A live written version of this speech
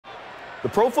The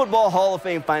Pro Football Hall of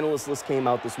Fame finalist list came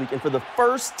out this week, and for the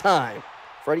first time,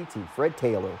 Fred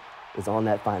Taylor, is on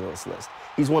that finalist list.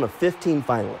 He's one of 15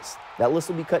 finalists. That list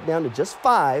will be cut down to just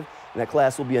 5, and that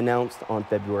class will be announced on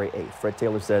February 8th. Fred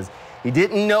Taylor says he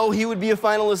didn't know he would be a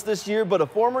finalist this year, but a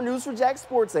former News4Jax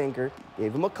sports anchor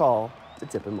gave him a call to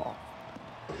tip him off.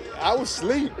 I was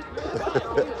asleep.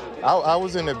 I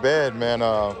was in the bed, man.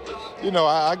 You know,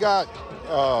 I got,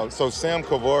 so Sam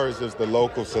Kavaris is the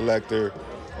local selector,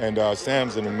 and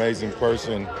Sam's an amazing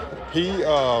person. He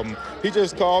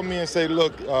just called me and said,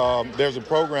 look, there's a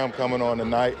program coming on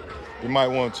tonight. You might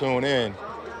want to tune in.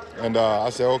 And I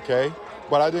said, okay.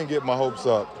 But I didn't get my hopes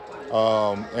up.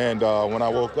 When I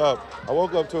woke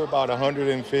up to about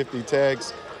 150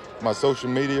 texts. My social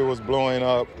media was blowing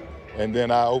up. And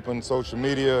then I opened social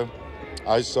media.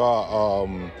 I saw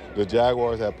the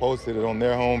Jaguars had posted it on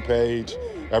their homepage.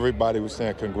 Everybody was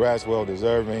saying, congrats, well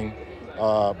deserving.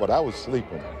 But I was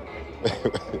sleeping.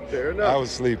 Fair enough. I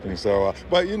was sleeping. So,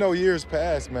 but you know, years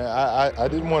passed, man. I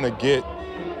didn't want to get,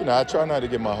 you know, I try not to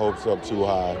get my hopes up too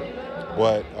high.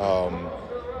 But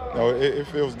you know, it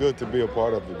feels good to be a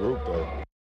part of the group, though.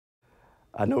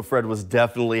 I know Fred was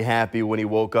definitely happy when he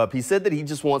woke up. He said that he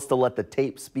just wants to let the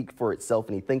tape speak for itself,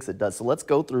 and he thinks it does. So let's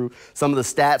go through some of the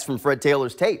stats from Fred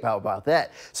Taylor's tape. How about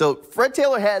that? So Fred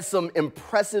Taylor has some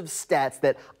impressive stats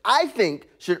that I think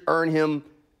should earn him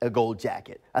a gold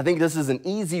jacket. I think this is an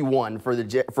easy one for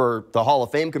the Hall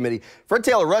of Fame committee. Fred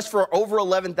Taylor rushed for over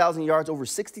 11,000 yards, over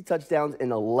 60 touchdowns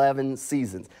in 11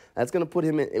 seasons. That's going to put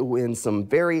him in some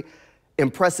very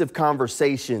impressive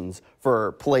conversations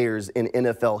for players in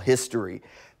NFL history.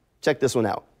 Check this one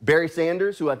out. Barry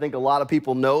Sanders, who I think a lot of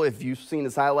people know if you've seen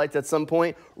his highlights at some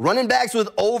point, running backs with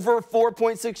over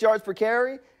 4.6 yards per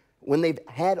carry when they've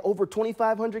had over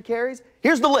 2,500 carries.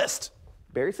 Here's the list.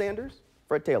 Barry Sanders,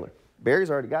 Fred Taylor. Barry's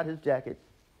already got his jacket,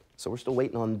 so we're still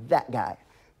waiting on that guy.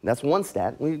 And that's one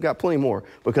stat. We've got plenty more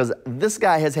because this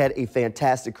guy has had a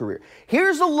fantastic career.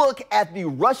 Here's a look at the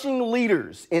rushing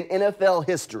leaders in NFL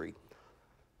history.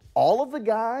 All of the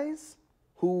guys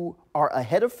who are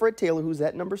ahead of Fred Taylor, who's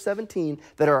at number 17,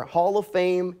 that are Hall of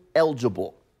Fame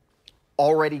eligible,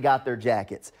 already got their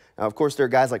jackets. Now, of course, there are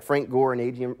guys like Frank Gore and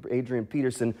Adrian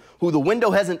Peterson, who the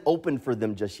window hasn't opened for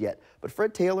them just yet. But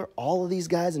Fred Taylor, all of these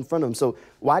guys in front of him. So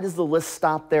why does the list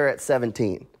stop there at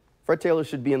 17? Fred Taylor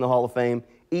should be in the Hall of Fame.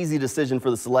 Easy decision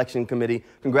for the selection committee.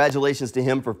 Congratulations to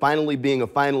him for finally being a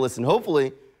finalist. And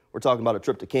hopefully, we're talking about a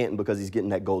trip to Canton because he's getting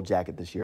that gold jacket this year.